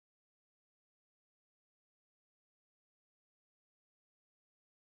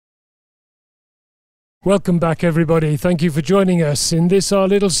Welcome back, everybody. Thank you for joining us in this, our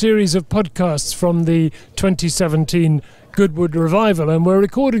little series of podcasts from the 2017 Goodwood Revival, and we're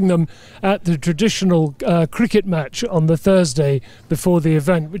recording them at the traditional cricket match on the Thursday before the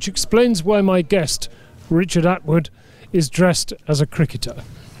event, which explains why my guest, Richard Attwood, is dressed as a cricketer.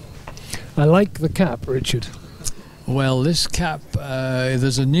 I like the cap, Richard. Well, this cap,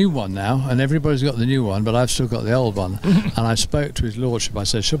 there's a new one now, and everybody's got the new one, but I've still got the old one. And I spoke to his lordship. I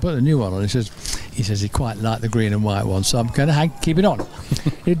said, "Shall I put the new one on?" He says he quite liked the green and white one, so I'm going to keep it on.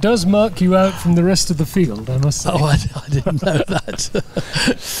 It does mark you out from the rest of the field, I must say. Oh, I didn't know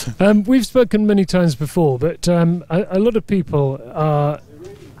that. We've spoken many times before, but a lot of people are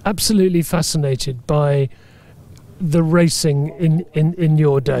absolutely fascinated by the racing in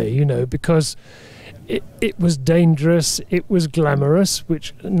your day, you know, because it was dangerous, it was glamorous,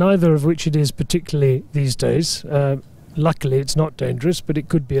 which neither of which it is particularly these days. Luckily, it's not dangerous, but it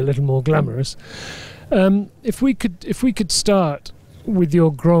could be a little more glamorous. If we could start with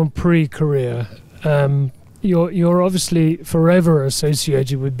your Grand Prix career, you're obviously forever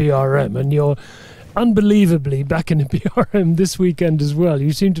associated with BRM, and you're unbelievably back in a BRM this weekend as well.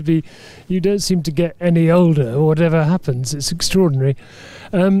 You don't seem to get any older, whatever happens. It's extraordinary.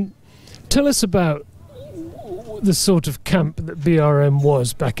 Tell us about the sort of camp that BRM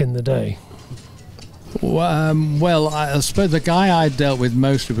was back in the day. Well, I suppose the guy I dealt with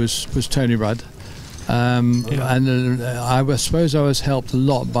mostly was Tony Rudd. And I suppose I was helped a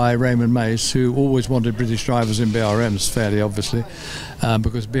lot by Raymond Mace, who always wanted British drivers in BRMs, fairly obviously,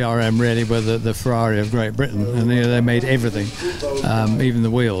 because BRM really were the Ferrari of Great Britain, and they made everything, even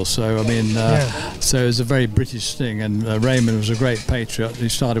the wheels. So I mean, so it was a very British thing, and Raymond was a great patriot. He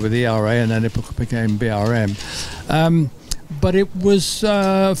started with ERA, and then it became BRM. But it was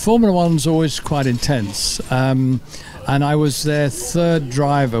Formula One's always quite intense. And I was their third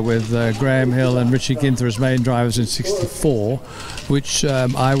driver with Graham Hill and Richie Ginther as main drivers in '64, which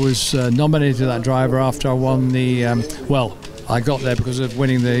I was nominated that driver after I won the, I got there because of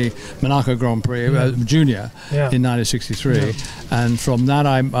winning the Monaco Grand Prix Junior in 1963, and from that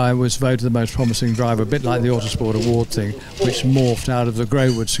I was voted the most promising driver, a bit like the Autosport Award thing, which morphed out of the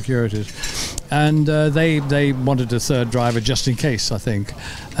Goodwood Securities. And they wanted a third driver just in case, I think.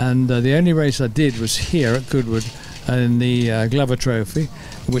 And the only race I did was here at Goodwood in the Glover Trophy,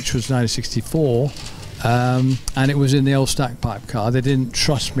 which was 1964. And it was in the old stack pipe car. They didn't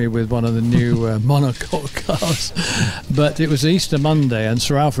trust me with one of the new monocoque cars, but it was Easter Monday and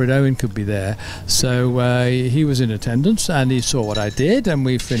Sir Alfred Owen could be there, so he was in attendance and he saw what I did, and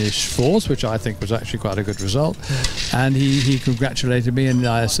we finished fourth, which I think was actually quite a good result. And he congratulated me, and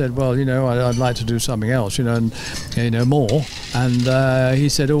I said, well, you know, I'd like to do something else, you know, and you know, more. And he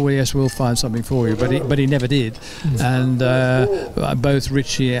said, oh yes, we'll find something for you, but he never did. And both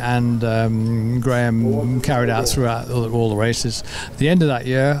Richie and Graham carried out throughout all the races. At the end of that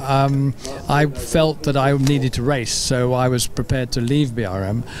year, I felt that I needed to race, so I was prepared to leave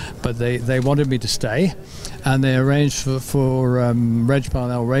BRM, but they wanted me to stay, and they arranged for Reg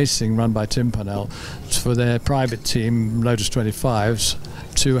Parnell Racing, run by Tim Parnell, for their private team, Lotus 25s,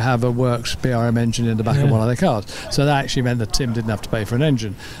 to have a works BRM engine in the back of one of their cars. So that actually meant that Tim didn't have to pay for an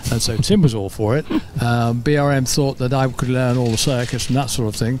engine, and so Tim was all for it. BRM thought that I could learn all the circuits and that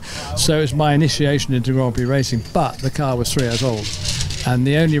sort of thing, so it was my initiation into Grand Prix racing, but the car was 3 years old. And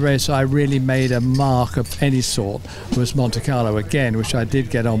the only race I really made a mark of any sort was Monte Carlo again, which I did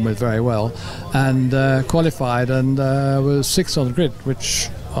get on with very well, and qualified and was 6th on the grid, which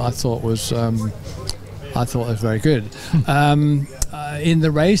I thought was very good. In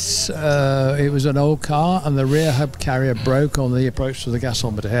the race, it was an old car, and the rear hub carrier broke on the approach to the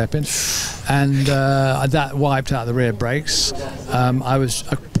gasometer hairpin, and that wiped out the rear brakes. I was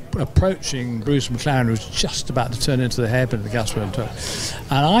approaching Bruce McLaren, who was just about to turn into the hairpin of the gas motor,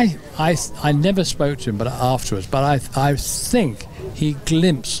 and I never spoke to him, but afterwards. But I think he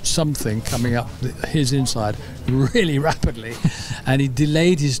glimpsed something coming up his inside really rapidly, and he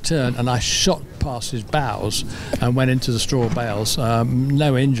delayed his turn, and I shot past his bows and went into the straw bales.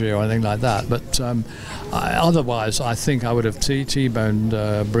 No injury or anything like that, but otherwise I think I would have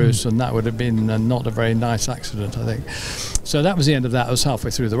T-boned Bruce, and that would have been not a very nice accident, I think. So that was the end of that. I was halfway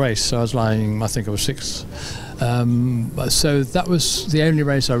through the race, so I was lying, I think I was 6th. So that was the only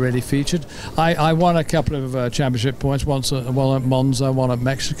race I really featured. I won a couple of championship points, one at Monza, one at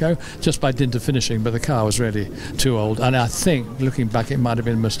Mexico, just by dint of finishing, but the car was really too old, and I think, looking back, it might have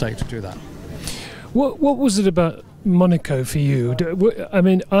been a mistake to do that. What was it about Monaco for you? I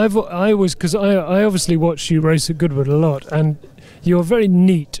mean, because I obviously watched you race at Goodwood a lot, and you're a very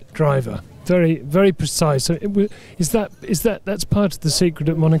neat driver. Very, very precise. So that's part of the secret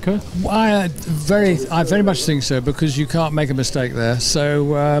at Monaco? I very much think so, because you can't make a mistake there.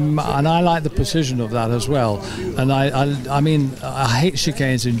 So and I like the precision of that as well. And I mean, I hate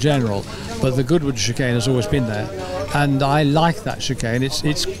chicanes in general, but the Goodwood chicane has always been there, and I like that chicane.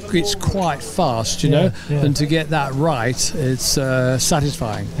 It's quite fast, you know, and to get that right, it's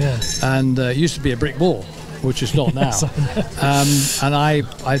satisfying. Yeah. And it used to be a brick wall, which is not now. And I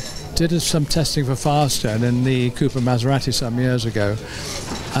did some testing for Firestone in the Cooper Maserati some years ago,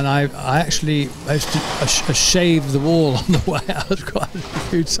 and I actually shaved the wall on the way out quite a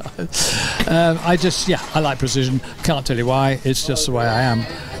few times. I like precision. Can't tell you why. It's just the way I am.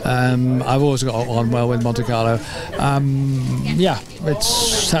 I've always got on well with Monte Carlo. It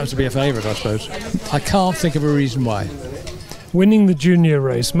happens to be a favourite, I suppose. I can't think of a reason why. Winning the junior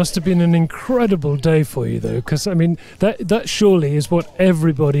race must have been an incredible day for you, though, because I mean that surely is what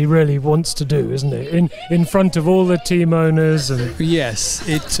everybody really wants to do, isn't it? In front of all the team owners and yes,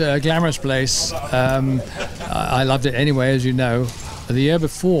 it's a glamorous place. I loved it anyway, as you know. The year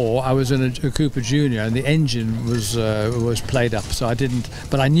before, I was in a Cooper Junior, and the engine was played up, so I didn't.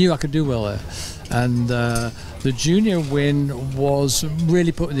 But I knew I could do well there, and the junior win was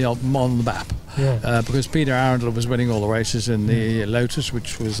really putting me on the map. Yeah. Because Peter Arundel was winning all the races in the Lotus,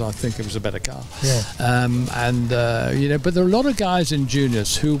 which was, I think, it was a better car. Yeah. But there are a lot of guys in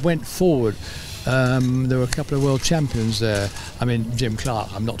juniors who went forward. There were a couple of world champions there. I mean, Jim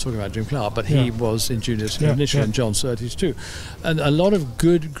Clark. I'm not talking about Jim Clark, but he was in juniors initially, and John Surtees too. And a lot of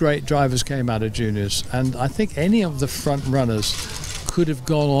great drivers came out of juniors. And I think any of the front runners could have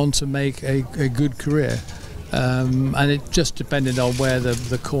gone on to make a good career. And it just depended on where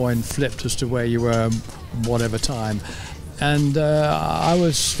the coin flipped as to where you were, whatever time. And I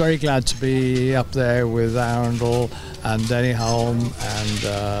was very glad to be up there with Arundel and Denny Holm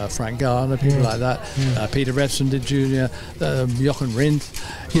and Frank Gardner, people like that. Peter Revson did junior, Jochen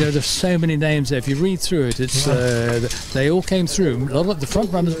Rindt. You know, there's so many names there. If you read through it, it's they all came through. A lot of the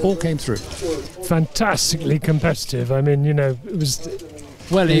front runners all came through. Fantastically competitive. I mean, you know, it was.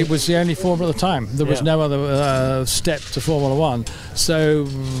 Well, it was the only formula at the time. There was no other step to Formula One. So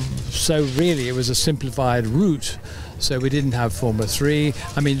really, it was a simplified route. So we didn't have Formula 3.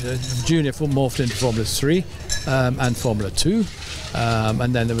 I mean, Junior morphed into Formula 3 and Formula 2.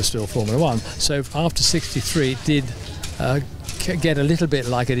 And then there was still Formula 1. So after 63, it did get a little bit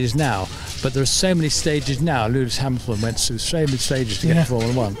like it is now. But there are so many stages now. Lewis Hamilton went through so many stages to get to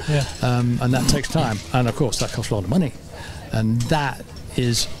Formula 1. Yeah. And that takes time. And, of course, that costs a lot of money. And that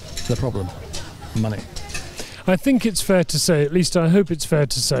is the problem, money. I think it's fair to say, at least I hope it's fair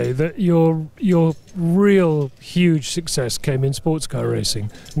to say, that your real huge success came in sports car racing,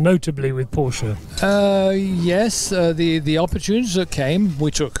 notably with Porsche. Yes, the opportunities that came,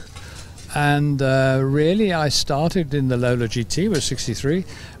 we took. And really, I started in the Lola GT with 63,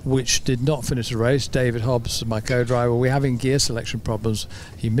 which did not finish the race. David Hobbs, my co-driver, we're having gear selection problems.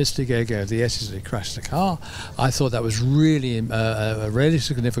 He missed a gear of the S's and he crashed the car. I thought that was really a really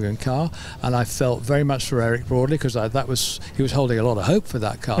significant car, and I felt very much for Eric Broadley, because he was holding a lot of hope for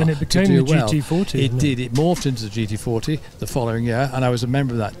that car. And it became the GT40. It did. It morphed into the GT40 the following year, and I was a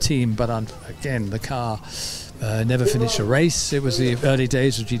member of that team. But again, the car never finished a race. It was the early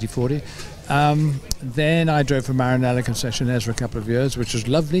days of GT40. Then I drove for Maranello concessionaires for a couple of years, which was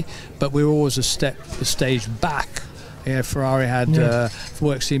lovely, but we were always a stage back. Ferrari had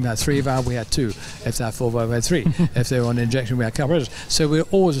works team had 3 valve, we had 2. If they had 4 valve, we had 3. If they were on injection, we had carburetors. So we were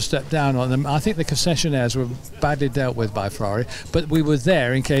always a step down on them. I think the concessionaires were badly dealt with by Ferrari, but we were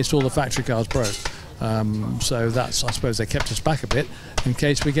there in case all the factory cars broke. So that's, I suppose, they kept us back a bit in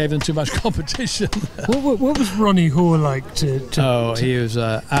case we gave them too much competition. What was Ronnie Hoare like he was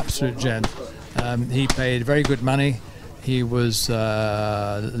an absolute gent. He paid very good money. He was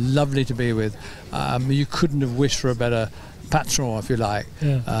lovely to be with. You couldn't have wished for a better patron, if you like.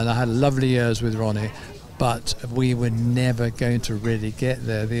 And I had lovely years with Ronnie. But we were never going to really get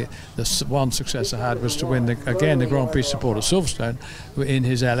there. The one success I had was to win, the Grand Prix support at Silverstone in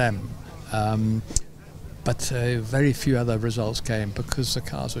his LM. But very few other results came because the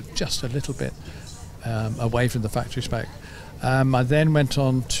cars were just a little bit away from the factory spec. I then went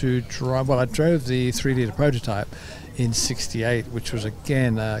on to drive. Well, I drove the 3-litre prototype in '68, which was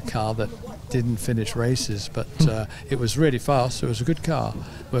again a car that didn't finish races, but it was really fast. It was a good car.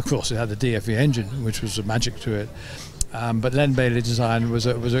 Well, of course, it had the DFE engine, which was a magic to it. But Len Bailey design was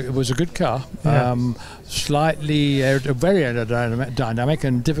a good car, slightly very aerodynamic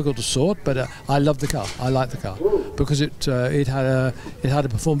and difficult to sort. But I loved the car. I liked the car because it had a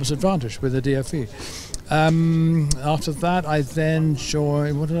performance advantage with the DFE. After that, I then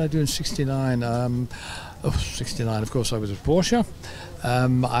joined. What did I do in '69? 69, of course, I was at Porsche.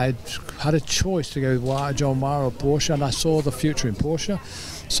 I had a choice to go with John Wire or Porsche, and I saw the future in Porsche.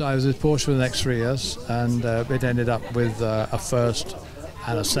 So I was at Porsche for the next 3 years, and it ended up with a first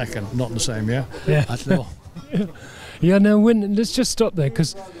and a second, not in the same year. Yeah. Yeah, no, let's just stop there,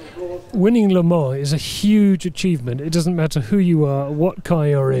 because winning Le Mans is a huge achievement. It doesn't matter who you are, what car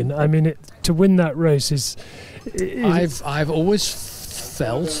you're in. I mean, to win that race is... I've always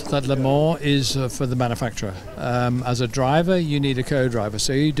felt that Le Mans is for the manufacturer. As a driver, you need a co-driver,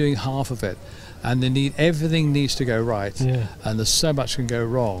 so you're doing half of it. And everything needs to go right, and there's so much can go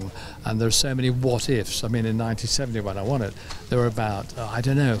wrong, and there's so many what ifs. I mean, in 1970 when I won it, there were about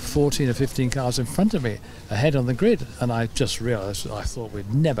 14 or 15 cars in front of me, ahead on the grid, and I just realised I thought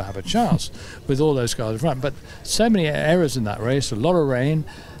we'd never have a chance with all those cars in front. But so many errors in that race, a lot of rain,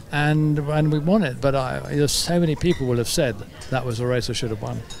 and we won it. But there's so many people will have said that was a race I should have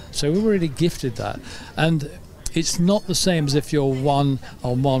won. So we were really gifted that, and it's not the same as if you're one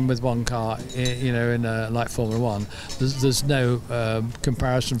on one with one car, in like Formula One. There's no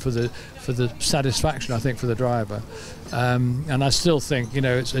comparison for the satisfaction, I think, for the driver. And I still think,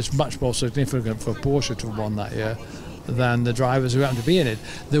 it's much more significant for Porsche to have won that year than the drivers who happened to be in it.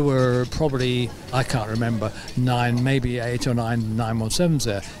 There were probably, I can't remember, 9, maybe 8 or 9 917s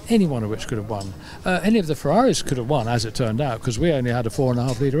there, any one of which could have won. Any of the Ferraris could have won, as it turned out, because we only had a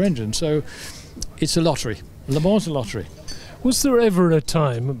 4.5 litre engine. So it's a lottery. Le Mans is a lottery. Was there ever a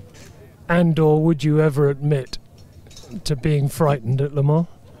time, and/or would you ever admit to being frightened at Le Mans?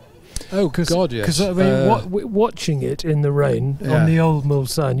 Oh, God, yes. Because I mean, watching it in the rain on the old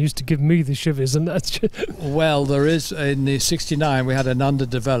Mulsanne used to give me the shivers, and that's just well, there is, in the '69 we had an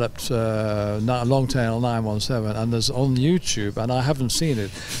underdeveloped long-tail 917, and there's on YouTube, and I haven't seen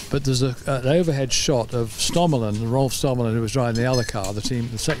it, but there's an overhead shot of Stommelen, Rolf Stommelen, who was driving the other car, the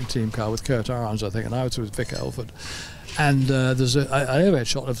second team car with Kurt Arons, I think, and I was with Vic Elford. And there's an overhead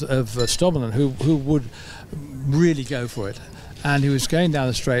shot of Stommelen who would really go for it. And he was going down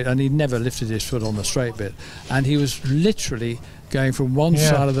the straight, and he never lifted his foot on the straight bit, and he was literally going from one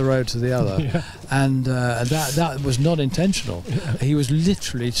side of the road to the other, and that was not intentional. He was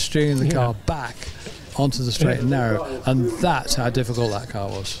literally steering the car back onto the straight and narrow, and that's how difficult that car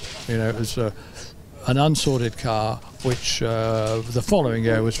was. It was an unsorted car, which the following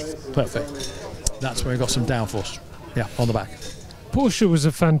year was perfect. That's where he got some downforce, on the back. Porsche was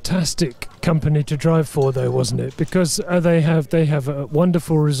a fantastic company to drive for, though, wasn't it? Because they have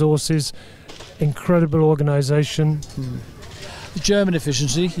wonderful resources, incredible organisation. German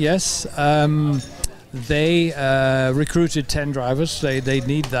efficiency, yes. They recruited 10 drivers. They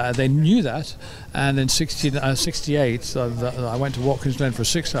need that. They knew that. And in 68, I went to Watkins Glen for a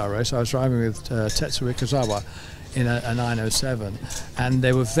 6-hour race. I was driving with Tetsuya Ikazawa in a 907, and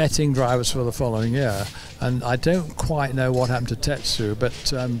they were vetting drivers for the following year. And I don't quite know what happened to Tetsu,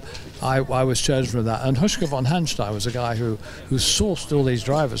 but I was chosen for that. And Huschke von Hanstein was a guy who sourced all these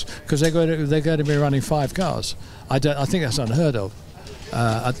drivers, because they're going to be running 5 cars. I think that's unheard of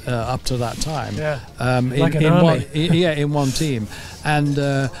up to that time. Like an army. In one team. And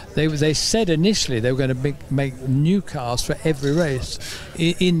they said initially they were going to make new cars for every race.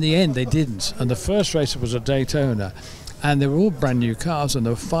 In the end, they didn't. And the first race was at Daytona, and they were all brand new cars, and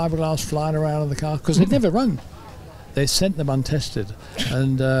there were fiberglass flying around in the car because they'd never run. They sent them untested.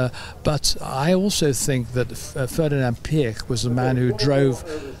 And but I also think that Ferdinand Piëch was the man who drove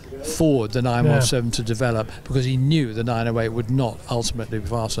forward the 917 to develop, because he knew the 908 would not ultimately be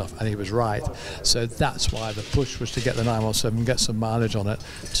fast enough, and he was right. So that's why the push was to get the 917, get some mileage on it,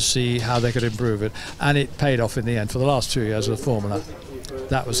 to see how they could improve it, and it paid off in the end. For the last 2 years of the Formula,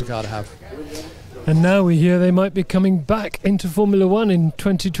 that was the car to have. And now we hear they might be coming back into Formula One in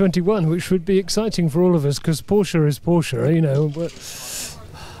 2021, which would be exciting for all of us, because Porsche is Porsche,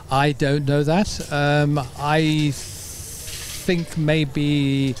 I don't know that. I think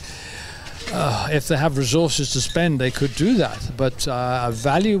maybe if they have resources to spend, they could do that. But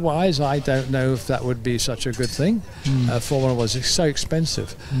value-wise, I don't know if that would be such a good thing. Formula One is so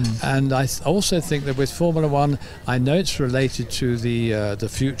expensive, and I also think that with Formula One, I know it's related to the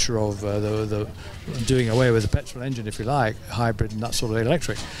future of the doing away with the petrol engine, if you like, hybrid and that sort of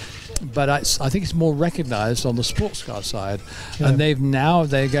electric. But I think it's more recognised on the sports car side, and they're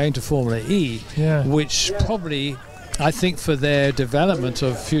going to Formula E, which probably, I think, for their development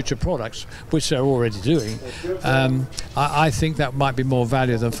of future products, which they're already doing, I think that might be more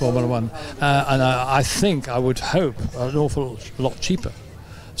value than Formula One, and I think, I would hope, an awful lot cheaper.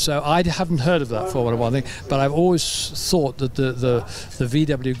 So I haven't heard of that Formula One thing, but I've always thought that the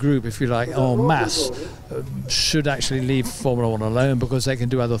VW group, if you like, en masse, should actually leave Formula One alone because they can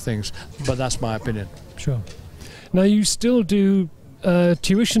do other things. But that's my opinion. Sure. Now, you still do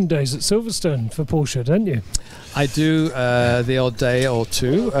tuition days at Silverstone for Porsche, don't you? I do the odd day or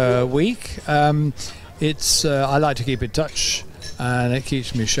two a week. I like to keep in touch, and it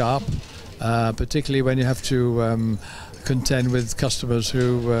keeps me sharp, particularly when you have to contend with customers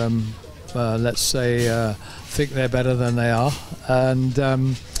who, let's say, think they're better than they are.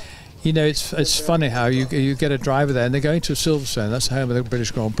 And you know, it's funny how you get a driver there and they're going to Silverstone, that's the home of the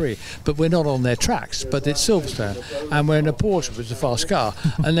British Grand Prix, but we're not on their tracks, but it's Silverstone, and we're in a Porsche, which is a fast car,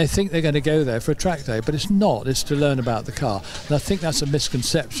 and they think they're going to go there for a track day, but it's not, it's to learn about the car. And I think that's a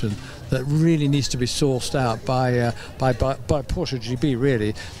misconception that really needs to be sourced out by Porsche GB,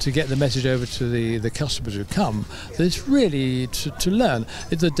 really, to get the message over to the customers who come, that it's really to learn.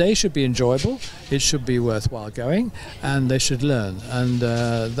 The day should be enjoyable, it should be worthwhile going, and they should learn, and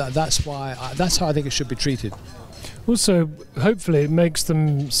that's how I think it should be treated. Also, hopefully it makes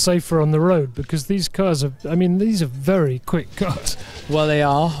them safer on the road, because these cars are, I mean, these are very quick cars. Well, they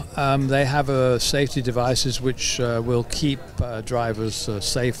are. They have safety devices which will keep drivers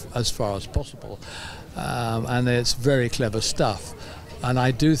safe as far as possible, and it's very clever stuff. And I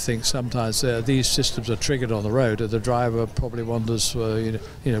do think sometimes these systems are triggered on the road, and the driver probably wonders, you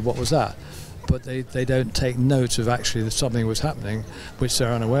know, what was that? But they don't take note of actually that something was happening which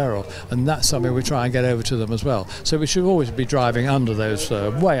they're unaware of, and that's something we try and get over to them as well. So we should always be driving under those,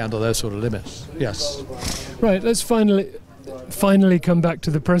 way under those sort of limits. Yes. Right. Let's finally come back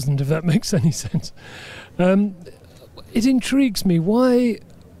to the present, if that makes any sense. It intrigues me. Why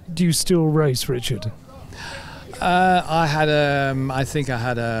do you still race, Richard? I think I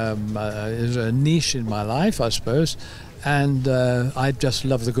had a niche in my life, I suppose. And I just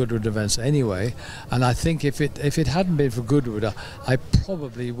love the Goodwood events anyway, and I think if it hadn't been for Goodwood, I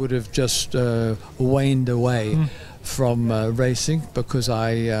probably would have just waned away from racing, because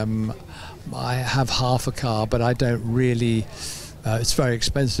I have half a car, but I don't really. It's a very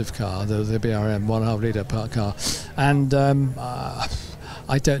expensive car, the BRM 1.5 litre car, and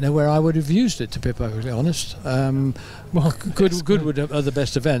I don't know where I would have used it, to be perfectly honest. Well, Goodwood are the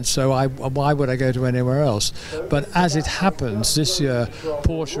best events, so why would I go to anywhere else? But as it happens, this year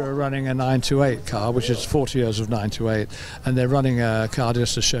Porsche are running a 928 car, which is 40 years of 928, and they're running a car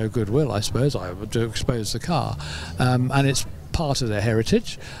just to show goodwill, I suppose. I would expose the car, and it's part of their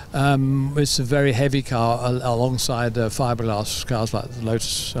heritage. It's a very heavy car alongside fiberglass cars like the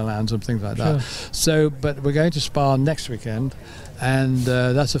Lotus Elans and things like that. So, but we're going to Spa next weekend, and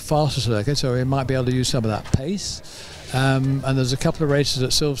that's a faster circuit, so we might be able to use some of that pace. And there's a couple of races at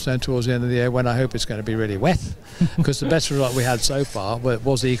Silverstone towards the end of the year when I hope it's going to be really wet, because the best result we had so far, well, it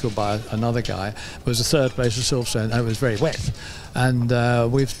was equalled by another guy, was the third place at Silverstone, and it was very wet. And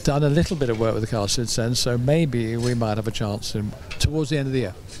we've done a little bit of work with the car since then, so maybe we might have a chance towards the end of the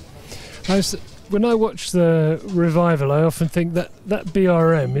year. When I watch the revival, I often think that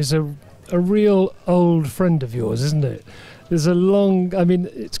BRM is a real old friend of yours, isn't it? There's a long, I mean,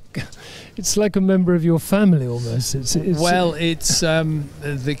 it's like a member of your family almost. It's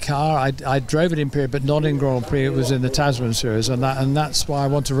the car. I drove it in period, but not in Grand Prix. It was in the Tasman series, and that's why I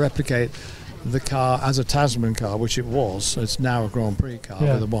want to replicate the car as a Tasman car, which it was. It's now a Grand Prix car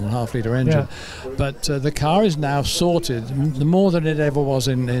with a 1.5 litre engine. But the car is now sorted more than it ever was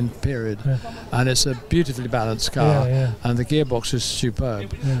in period, and it's a beautifully balanced car, and the gearbox is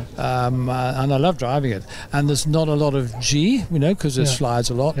superb. And I love driving it. And there's not a lot of G, you know, because it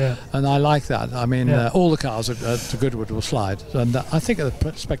slides a lot, and I like that. I mean, all the cars at Goodwood will slide, and I think the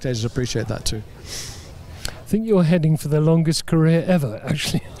spectators appreciate that too. I think you're heading for the longest career ever,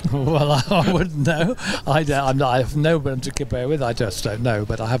 actually. Well, I wouldn't know. I have no one to compare with. I just don't know,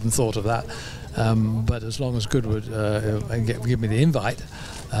 but I haven't thought of that. But as long as Goodwood give me the invite,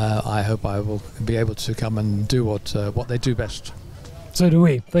 I hope I will be able to come and do what they do best. So do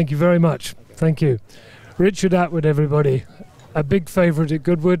we. Thank you very much. Thank you. Richard Attwood, everybody. A big favourite at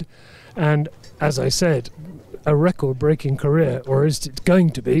Goodwood, and as I said, a record-breaking career, or is it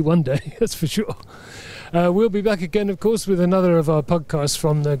going to be one day, that's for sure. We'll be back again, of course, with another of our podcasts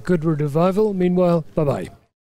from the Goodwood Revival. Meanwhile, bye-bye.